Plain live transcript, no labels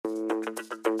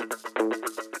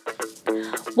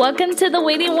Welcome to the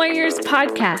Waiting Warriors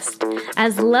podcast.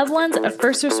 As loved ones of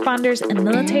first responders and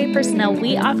military personnel,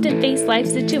 we often face life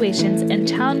situations and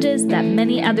challenges that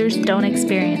many others don't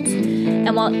experience.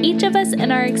 And while each of us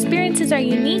and our experiences are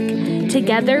unique,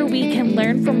 together we can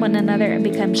learn from one another and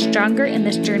become stronger in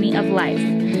this journey of life.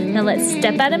 Now let's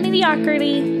step out of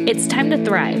mediocrity. It's time to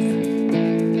thrive.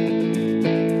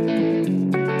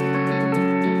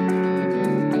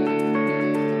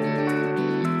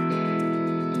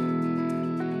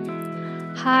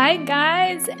 Hi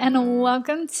guys, and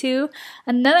welcome to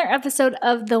another episode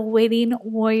of the Waiting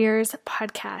Warriors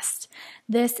podcast.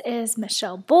 This is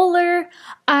Michelle Bowler.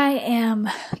 I am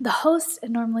the host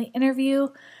and normally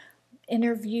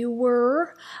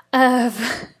interviewer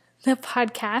of the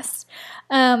podcast.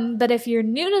 But if you're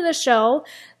new to the show,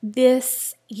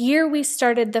 this year we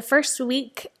started the first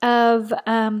week of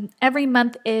every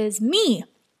month is me.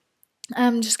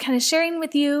 Just kind of sharing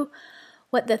with you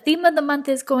what the theme of the month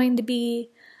is going to be,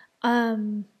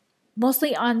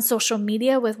 mostly on social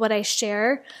media with what I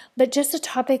share, but just a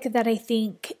topic that I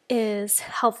think is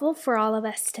helpful for all of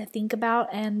us to think about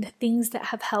and things that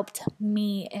have helped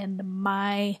me in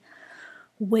my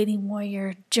waiting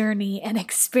warrior journey and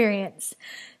experience.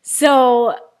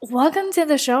 So welcome to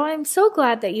the show. I'm so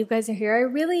glad that you guys are here. I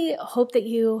really hope that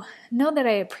you know that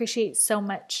I appreciate so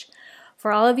much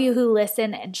for all of you who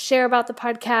listen and share about the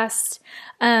podcast.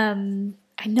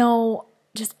 I know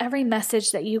just every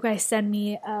message that you guys send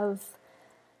me of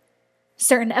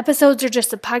certain episodes or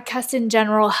just the podcast in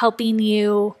general helping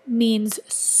you means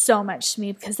so much to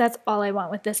me because that's all I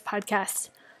want with this podcast.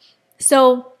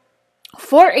 So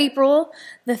for April,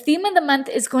 the theme of the month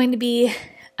is going to be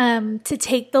to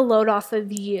take the load off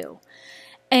of you.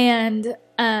 And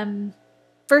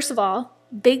first of all,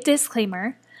 big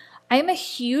disclaimer, I am a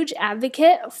huge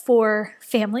advocate for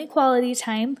family quality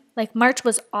time. Like March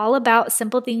was all about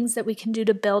simple things that we can do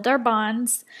to build our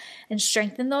bonds and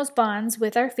strengthen those bonds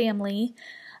with our family.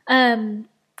 And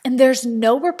there's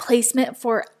no replacement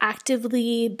for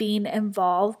actively being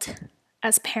involved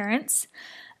as parents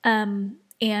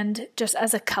and just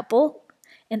as a couple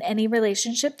in any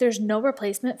relationship. There's no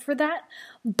replacement for that.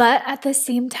 But at the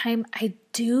same time, I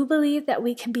do believe that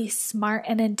we can be smart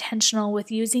and intentional with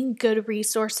using good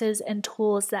resources and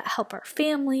tools that help our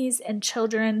families and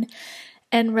children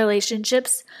and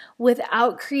relationships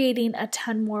without creating a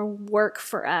ton more work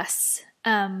for us,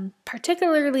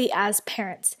 particularly as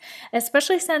parents,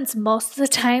 especially since most of the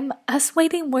time us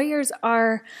waiting warriors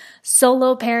are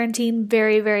solo parenting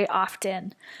very, very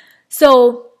often.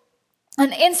 So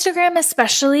on Instagram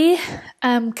especially,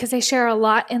 because I share a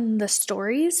lot in the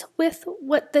stories with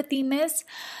what the theme is,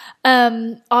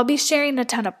 I'll be sharing a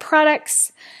ton of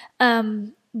products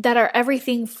that are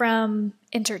everything from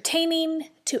entertaining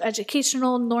to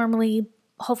educational, normally,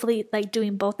 hopefully like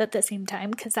doing both at the same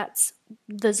time because that's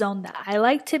the zone that I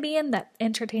like to be in, that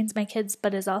entertains my kids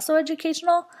but is also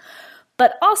educational.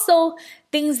 But also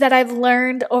things that I've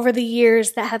learned over the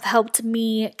years that have helped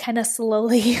me kind of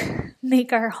slowly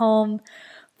make our home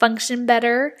function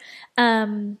better,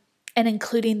 and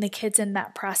including the kids in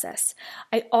that process.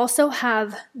 I also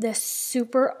have this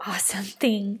super awesome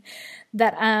thing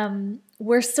that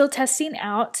we're still testing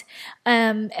out,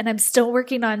 and I'm still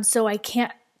working on, so I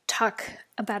can't talk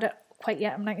about it quite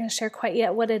yet. I'm not going to share quite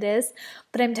yet what it is,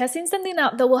 but I'm testing something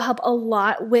out that will help a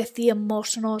lot with the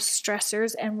emotional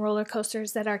stressors and roller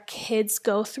coasters that our kids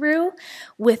go through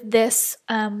with this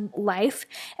life.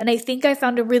 And I think I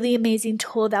found a really amazing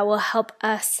tool that will help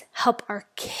us help our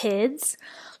kids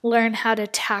learn how to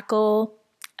tackle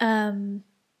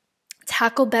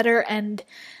better and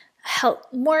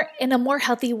help more in a more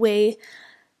healthy way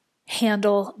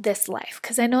handle this life,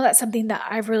 because I know that's something that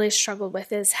I've really struggled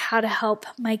with, is how to help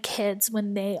my kids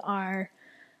when they are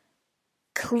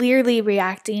clearly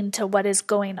reacting to what is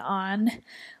going on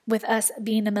with us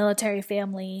being a military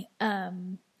family,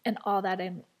 and all that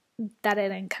it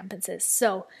encompasses.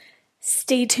 So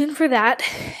stay tuned for that.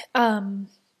 I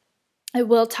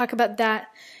will talk about that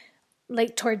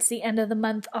like towards the end of the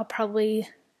month. I'll probably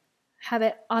have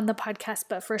it on the podcast,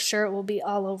 but for sure it will be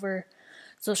all over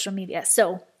social media.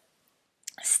 So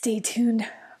stay tuned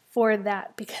for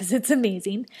that because it's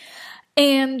amazing.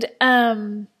 And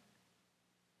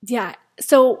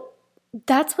so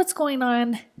that's what's going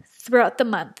on throughout the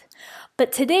month.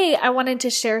 But today I wanted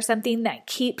to share something that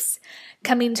keeps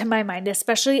coming to my mind,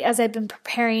 especially as I've been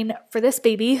preparing for this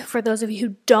baby. For those of you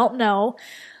who don't know,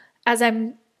 as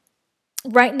I'm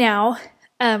right now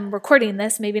recording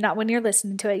this, maybe not when you're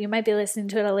listening to it, you might be listening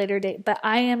to it at a later date, but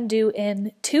I am due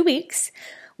in 2 weeks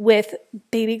with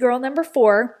baby girl number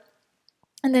 4.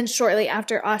 And then shortly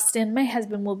after, Austin, my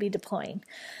husband, will be deploying.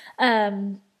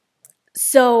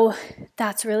 So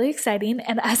that's really exciting.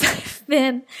 And as I've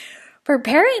been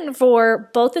preparing for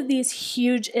both of these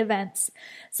huge events,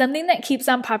 something that keeps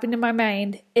on popping in my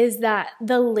mind is that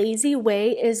the lazy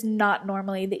way is not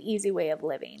normally the easy way of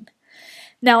living.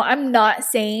 Now, I'm not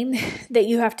saying that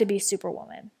you have to be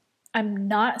Superwoman. I'm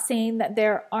not saying that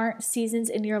there aren't seasons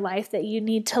in your life that you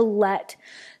need to let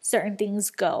certain things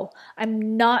go.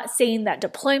 I'm not saying that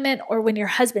deployment or when your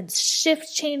husband's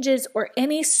shift changes or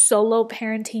any solo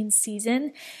parenting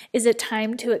season is a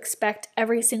time to expect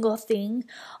every single thing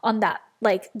on that,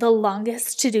 like the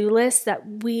longest to-do list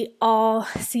that we all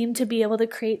seem to be able to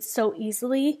create so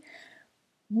easily.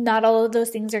 Not all of those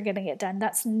things are going to get done.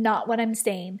 That's not what I'm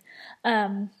saying.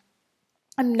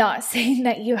 I'm not saying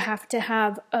that you have to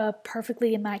have a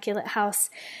perfectly immaculate house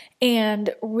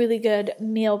and really good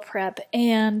meal prep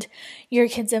and your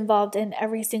kids involved in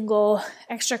every single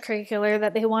extracurricular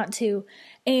that they want to,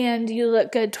 and you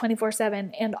look good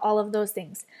 24/7 and all of those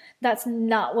things. That's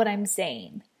not what I'm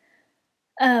saying.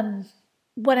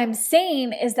 What I'm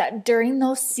saying is that during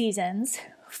those seasons,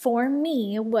 for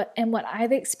me, what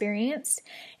I've experienced,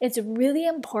 it's really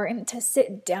important to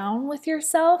sit down with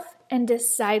yourself and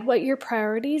decide what your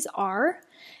priorities are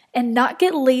and not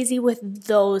get lazy with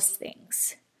those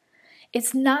things.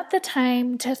 It's not the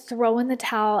time to throw in the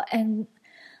towel and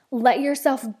let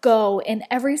yourself go in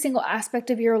every single aspect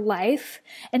of your life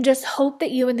and just hope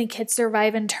that you and the kids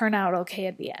survive and turn out okay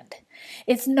at the end.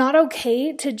 It's not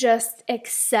okay to just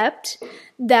accept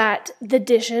that the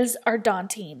dishes are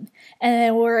daunting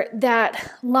or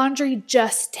that laundry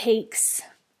just takes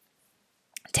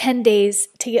 10 days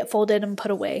to get folded and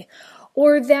put away,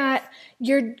 or that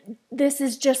this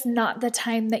is just not the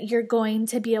time that you're going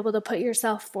to be able to put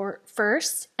yourself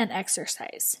first and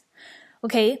exercise.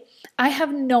 Okay, I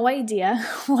have no idea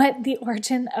what the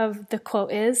origin of the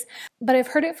quote is, but I've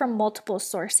heard it from multiple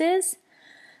sources.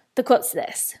 The quote's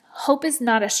this: hope is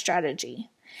not a strategy.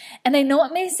 And I know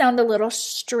it may sound a little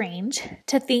strange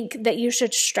to think that you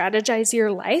should strategize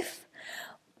your life,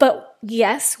 but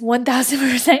yes,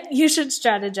 1000% you should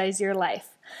strategize your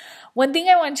life. One thing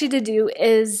I want you to do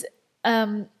is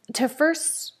to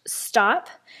first stop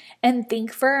and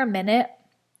think for a minute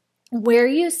where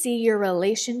you see your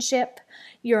relationship,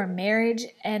 your marriage,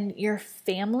 and your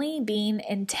family being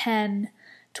in 10,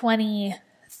 20,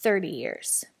 30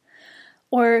 years.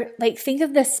 Or like think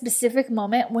of the specific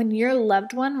moment when your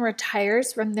loved one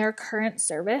retires from their current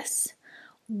service.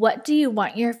 What do you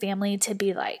want your family to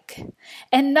be like?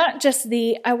 And not just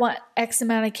I want X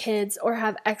amount of kids or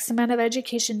have X amount of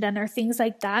education done or things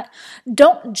like that.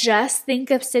 Don't just think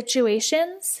of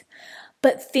situations,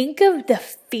 but think of the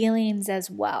feelings as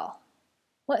well.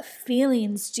 What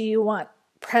feelings do you want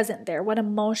present there? What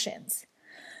emotions?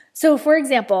 So for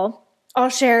example, I'll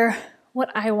share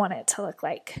what I want it to look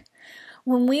like.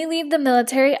 When we leave the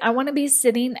military, I want to be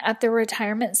sitting at the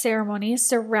retirement ceremony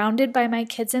surrounded by my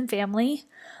kids and family,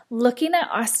 looking at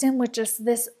Austin with just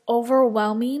this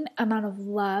overwhelming amount of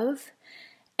love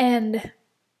and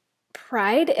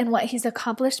pride in what he's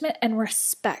accomplished and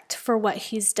respect for what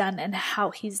he's done and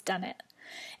how he's done it.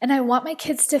 And I want my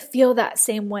kids to feel that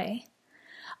same way.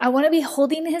 I want to be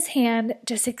holding his hand,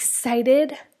 just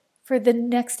excited for the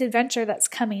next adventure that's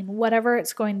coming, whatever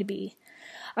it's going to be.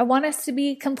 I want us to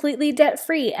be completely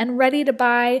debt-free and ready to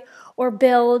buy or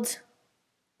build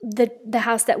the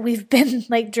house that we've been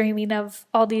like dreaming of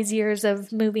all these years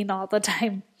of moving all the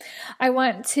time. I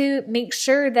want to make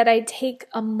sure that I take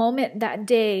a moment that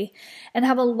day and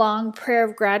have a long prayer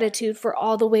of gratitude for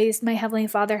all the ways my Heavenly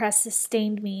Father has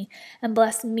sustained me and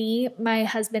blessed me, my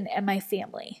husband, and my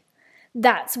family.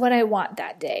 That's what I want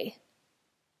that day.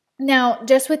 Now,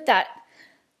 just with that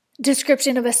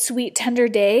description of a sweet, tender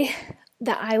day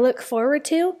that I look forward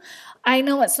to, I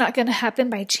know it's not going to happen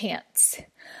by chance.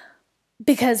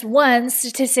 Because one,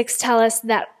 statistics tell us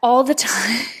that all the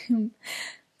time,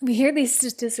 we hear these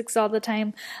statistics all the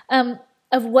time,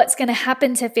 of what's going to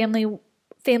happen to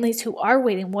families who are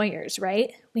waiting warriors,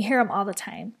 right? We hear them all the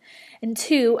time. And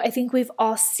two, I think we've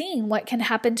all seen what can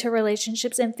happen to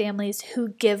relationships and families who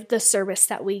give the service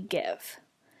that we give.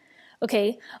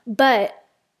 Okay, but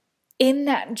in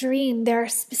that dream, there are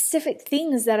specific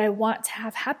things that I want to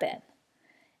have happen.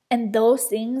 And those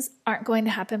things aren't going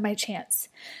to happen by chance.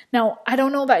 Now, I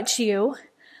don't know about you,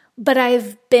 but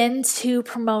I've been to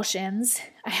promotions.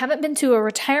 I haven't been to a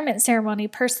retirement ceremony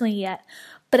personally yet,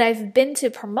 but I've been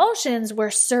to promotions where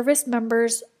service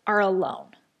members are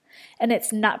alone. And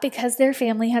it's not because their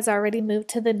family has already moved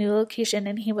to the new location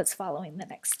and he was following the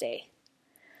next day.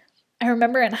 I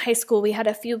remember in high school, we had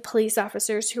a few police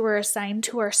officers who were assigned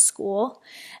to our school,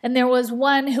 and there was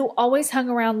one who always hung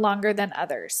around longer than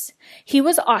others. He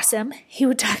was awesome. He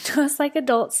would talk to us like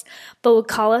adults, but would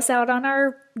call us out on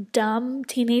our dumb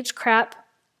teenage crap.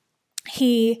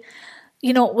 He,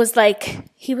 was like,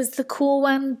 he was the cool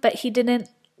one, but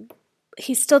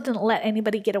he still didn't let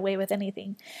anybody get away with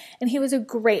anything. And he was a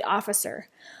great officer.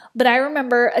 But I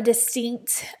remember a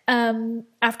distinct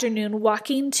afternoon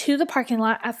walking to the parking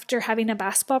lot after having a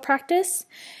basketball practice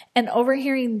and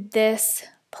overhearing this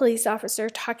police officer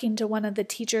talking to one of the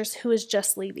teachers who was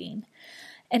just leaving.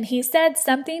 And he said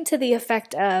something to the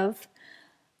effect of,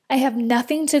 "I have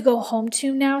nothing to go home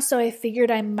to now, so I figured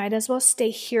I might as well stay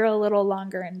here a little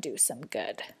longer and do some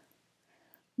good."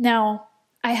 Now,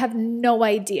 I have no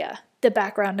idea the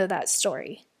background of that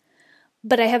story,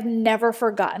 but I have never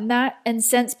forgotten that. And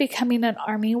since becoming an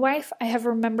Army wife, I have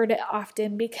remembered it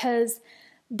often because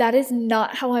that is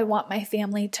not how I want my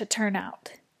family to turn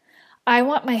out. I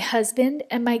want my husband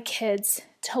and my kids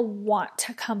to want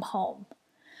to come home.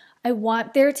 I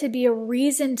want there to be a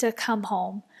reason to come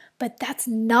home, but that's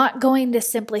not going to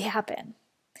simply happen.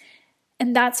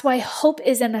 And that's why hope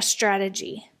isn't a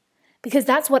strategy. Because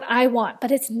that's what I want,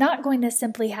 but it's not going to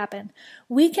simply happen.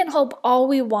 We can hope all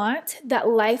we want that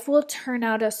life will turn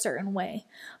out a certain way,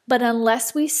 but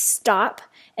unless we stop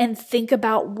and think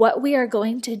about what we are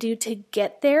going to do to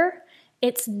get there,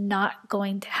 it's not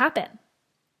going to happen.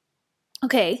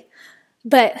 Okay,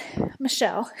 but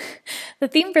Michelle, the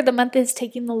theme for the month is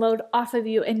taking the load off of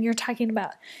you, and you're talking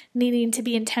about needing to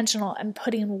be intentional and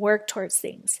putting work towards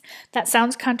things. That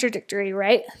sounds contradictory,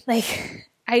 right?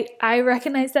 I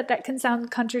recognize that can sound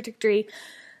contradictory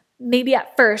maybe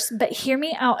at first, but hear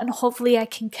me out and hopefully I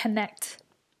can connect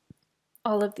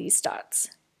all of these dots.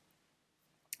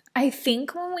 I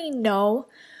think when we know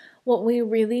what we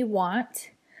really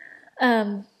want,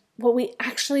 what we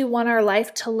actually want our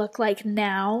life to look like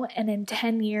now and in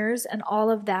 10 years and all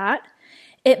of that,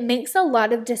 it makes a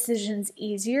lot of decisions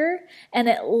easier, and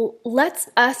it lets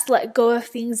us let go of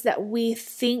things that we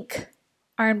think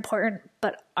are important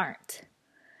but aren't.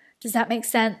 Does that make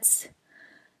sense?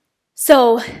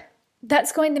 So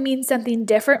that's going to mean something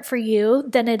different for you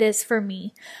than it is for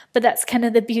me. But that's kind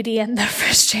of the beauty and the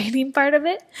frustrating part of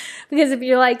it. Because if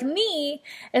you're like me,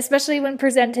 especially when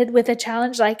presented with a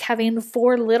challenge like having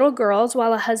 4 little girls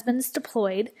while a husband's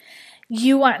deployed,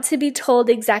 you want to be told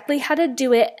exactly how to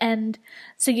do it, and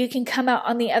so you can come out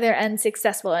on the other end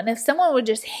successful. And if someone would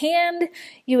just hand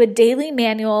you a daily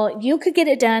manual, you could get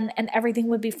it done and everything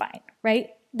would be fine, right?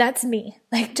 That's me.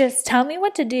 Just tell me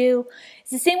what to do.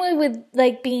 It's the same way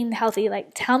with being healthy.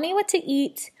 Tell me what to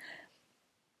eat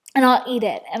and I'll eat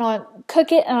it and I'll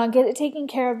cook it and I'll get it taken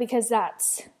care of because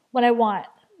that's what I want.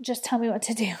 Just tell me what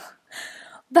to do.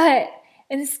 But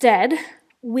instead,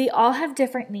 we all have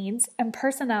different needs and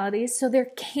personalities, so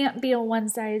there can't be a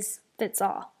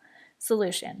one-size-fits-all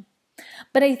solution.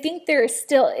 But I think there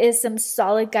still is some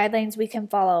solid guidelines we can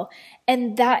follow,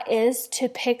 and that is to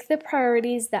pick the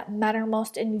priorities that matter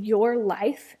most in your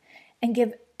life and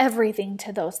give everything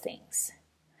to those things.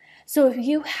 So if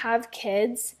you have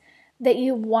kids that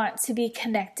you want to be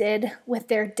connected with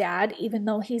their dad, even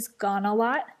though he's gone a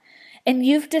lot, and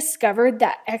you've discovered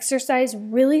that exercise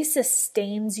really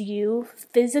sustains you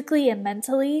physically and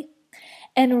mentally,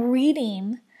 and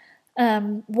reading,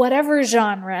 whatever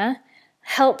genre,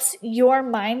 helps your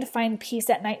mind find peace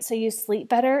at night so you sleep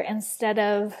better instead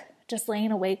of just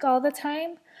laying awake all the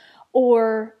time,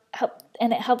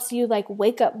 and it helps you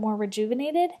wake up more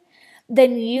rejuvenated,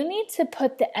 then you need to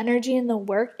put the energy and the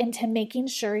work into making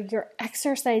sure you're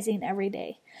exercising every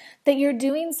day, that you're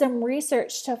doing some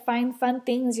research to find fun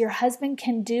things your husband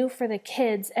can do for the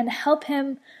kids and help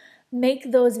him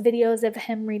make those videos of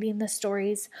him reading the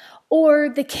stories, or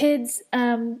the kids,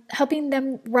 helping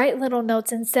them write little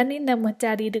notes and sending them with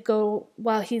daddy to go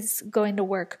while he's going to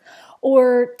work,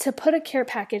 or to put a care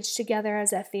package together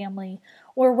as a family,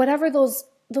 or whatever those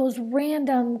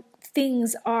random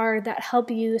things are that help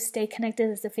you stay connected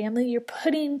as a family. You're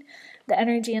putting the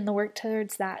energy and the work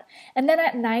towards that. And then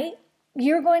at night,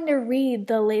 you're going to read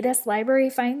the latest library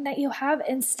find that you have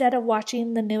instead of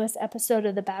watching the newest episode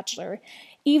of The Bachelor.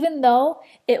 Even though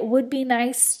it would be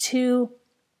nice to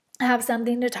have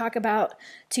something to talk about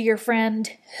to your friend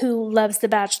who loves The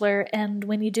Bachelor, and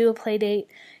when you do a play date,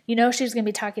 you know she's going to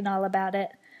be talking all about it.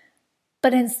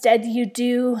 But instead you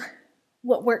do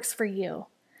what works for you.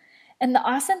 And the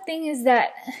awesome thing is that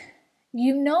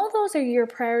you know those are your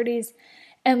priorities,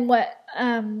 and what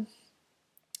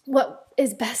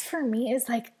is best for me is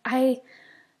I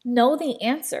know the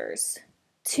answers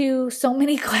to so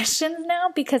many questions now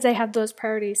because I have those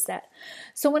priorities set.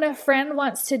 So when a friend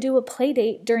wants to do a play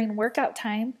date during workout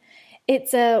time,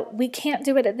 it's we can't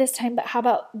do it at this time, but how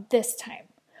about this time?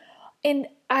 And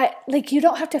you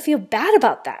don't have to feel bad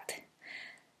about that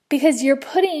because you're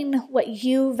putting what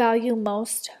you value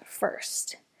most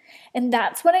first. And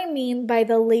that's what I mean by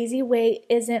the lazy way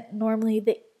isn't normally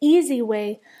the easy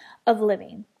way of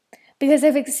living. Because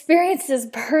I've experienced this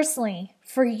personally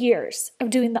for years of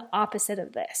doing the opposite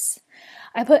of this.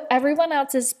 I put everyone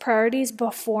else's priorities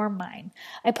before mine.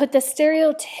 I put the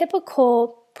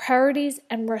stereotypical priorities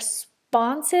and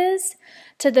responses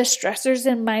to the stressors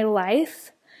in my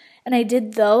life, and I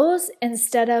did those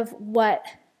instead of what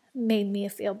made me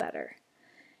feel better.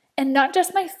 And not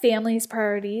just my family's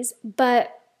priorities,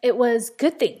 but it was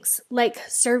good things like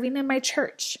serving in my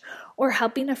church or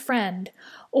helping a friend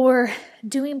or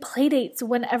doing play dates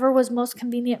whenever was most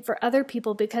convenient for other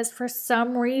people because for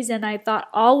some reason I thought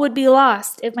all would be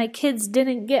lost if my kids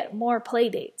didn't get more play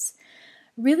dates.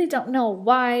 Really don't know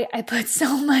why I put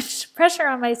so much pressure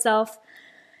on myself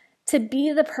to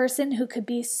be the person who could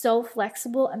be so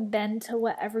flexible and bend to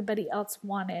what everybody else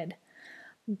wanted.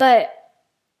 But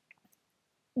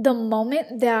the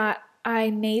moment that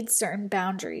I made certain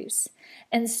boundaries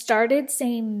and started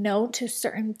saying no to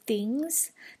certain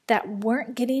things that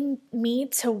weren't getting me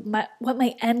to what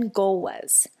my end goal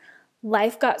was,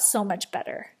 life got so much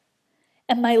better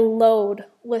and my load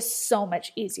was so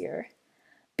much easier.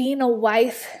 Being a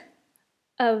wife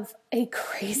of a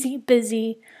crazy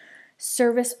busy,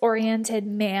 service-oriented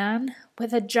man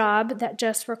with a job that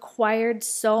just required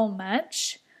so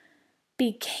much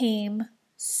became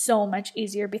so much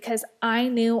easier because I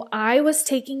knew I was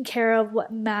taking care of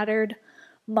what mattered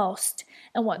most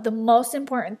and what the most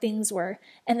important things were.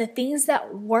 And the things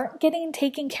that weren't getting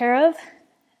taken care of,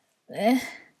 and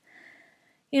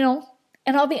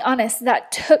I'll be honest,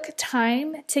 that took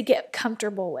time to get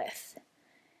comfortable with.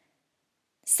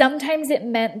 Sometimes it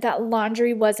meant that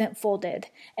laundry wasn't folded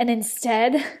and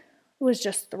instead was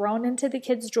just thrown into the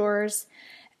kids' drawers,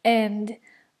 and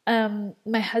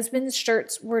my husband's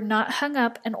shirts were not hung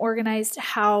up and organized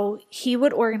how he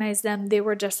would organize them. They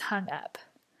were just hung up.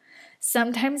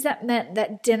 Sometimes that meant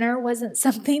that dinner wasn't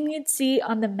something you'd see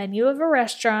on the menu of a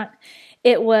restaurant.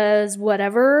 It was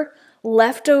whatever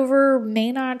leftover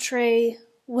main entree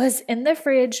was in the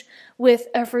fridge with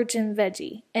a fruit and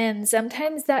veggie. And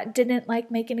sometimes that didn't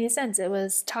make any sense. It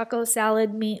was taco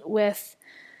salad meat with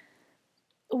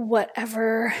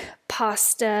whatever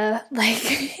pasta,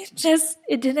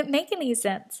 it didn't make any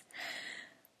sense.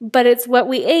 But it's what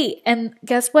we ate. And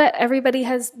guess what? Everybody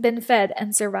has been fed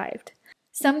and survived.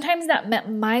 Sometimes that meant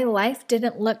my life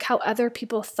didn't look how other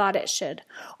people thought it should,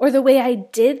 or the way I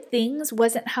did things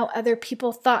wasn't how other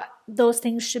people thought those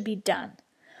things should be done.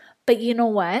 But you know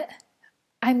what?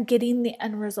 I'm getting the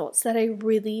end results that I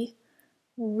really,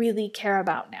 really care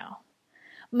about now.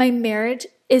 My marriage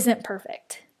isn't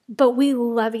perfect, but we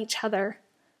love each other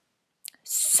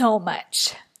so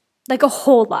much, like a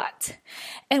whole lot.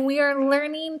 And we are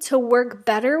learning to work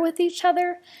better with each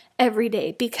other every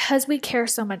day because we care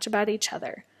so much about each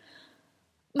other.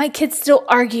 My kids still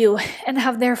argue and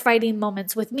have their fighting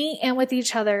moments with me and with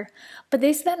each other, but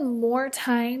they spend more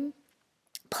time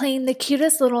playing the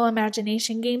cutest little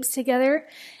imagination games together,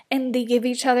 and they give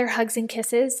each other hugs and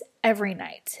kisses every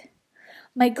night.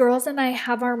 My girls and I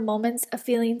have our moments of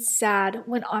feeling sad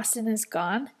when Austin is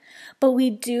gone, but we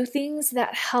do things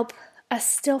that help us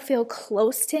still feel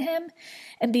close to him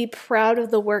and be proud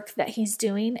of the work that he's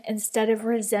doing instead of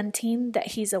resenting that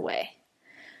he's away.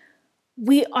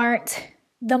 We aren't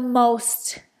the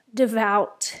most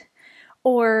devout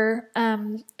or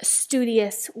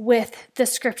studious with the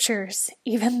scriptures,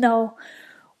 even though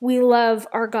we love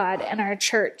our God and our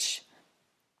church.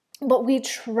 But we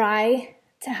try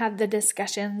to have the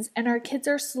discussions, and our kids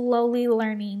are slowly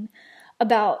learning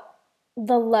about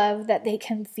the love that they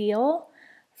can feel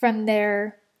from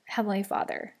their Heavenly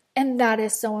Father. And that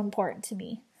is so important to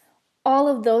me. All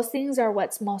of those things are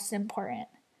what's most important.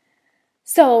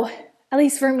 So, at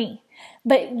least for me.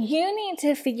 But you need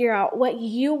to figure out what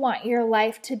you want your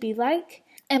life to be like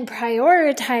and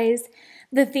prioritize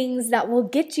the things that will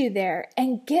get you there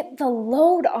and get the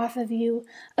load off of you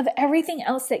of everything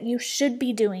else that you should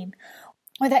be doing,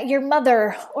 or that your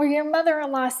mother or your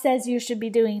mother-in-law says you should be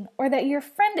doing, or that your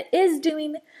friend is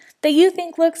doing that you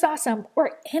think looks awesome,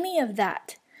 or any of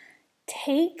that.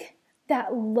 Take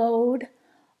that load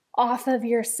off of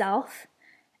yourself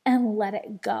and let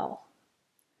it go.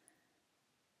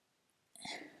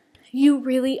 You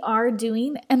really are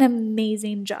doing an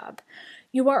amazing job.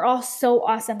 You are all so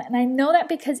awesome. And I know that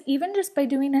because even just by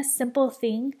doing a simple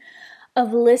thing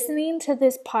of listening to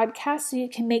this podcast so you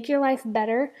can make your life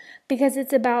better, because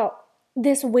it's about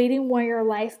this waiting warrior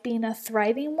life being a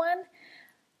thriving one,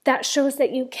 that shows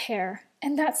that you care.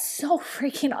 And that's so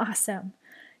freaking awesome.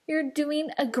 You're doing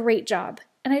a great job.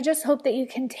 And I just hope that you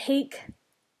can take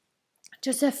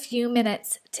just a few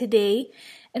minutes today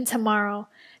and tomorrow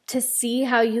to see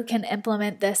how you can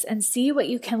implement this and see what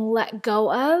you can let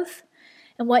go of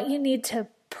and what you need to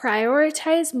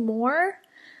prioritize more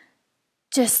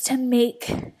just to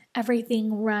make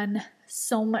everything run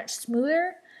so much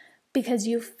smoother, because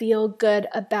you feel good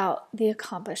about the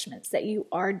accomplishments that you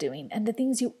are doing and the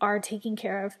things you are taking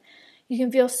care of. You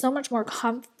can feel so much more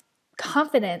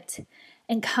confident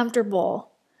and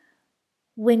comfortable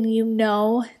when you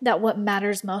know that what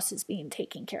matters most is being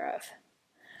taken care of.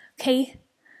 Okay?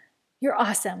 You're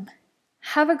awesome.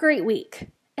 Have a great week.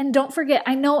 And don't forget,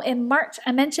 I know in March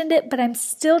I mentioned it, but I'm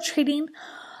still treating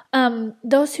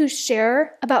those who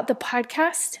share about the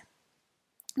podcast.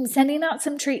 I'm sending out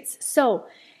some treats. So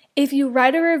if you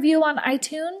write a review on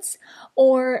iTunes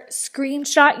or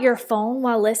screenshot your phone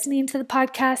while listening to the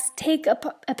podcast, take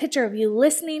a picture of you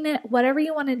listening it, whatever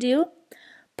you want to do,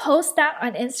 post that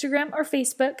on Instagram or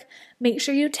Facebook. Make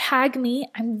sure you tag me.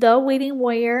 I'm The Waiting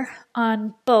Warrior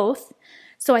on both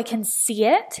so I can see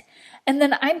it. And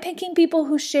then I'm picking people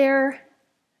who share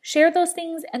those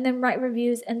things and then write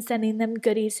reviews and sending them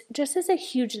goodies just as a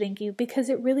huge thank you, because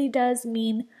it really does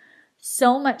mean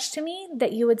so much to me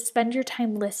that you would spend your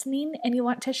time listening and you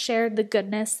want to share the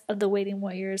goodness of the Waiting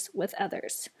Warriors with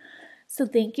others. So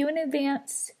thank you in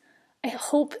advance. I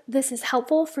hope this is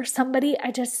helpful for somebody.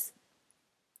 I just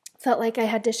felt like I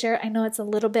had to share it. I know it's a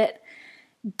little bit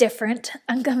different,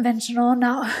 unconventional.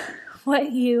 Not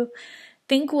what you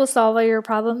think will solve all your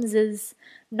problems is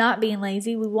not being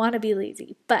lazy. We want to be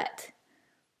lazy, but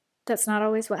that's not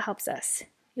always what helps us.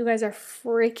 You guys are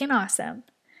freaking awesome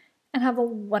and have a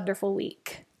wonderful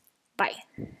week. Bye.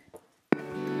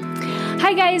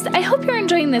 Hi guys, I hope you're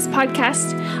enjoying this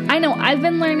podcast. I know I've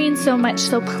been learning so much,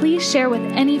 so please share with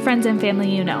any friends and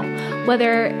family you know,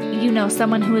 whether you know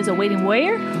someone who is a waiting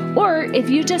warrior, or if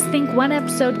you just think one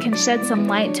episode can shed some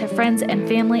light to friends and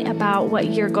family about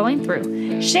what you're going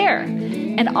through. Share.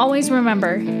 And always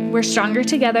remember, we're stronger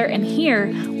together, and here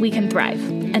we can thrive.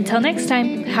 Until next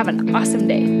time, have an awesome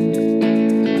day.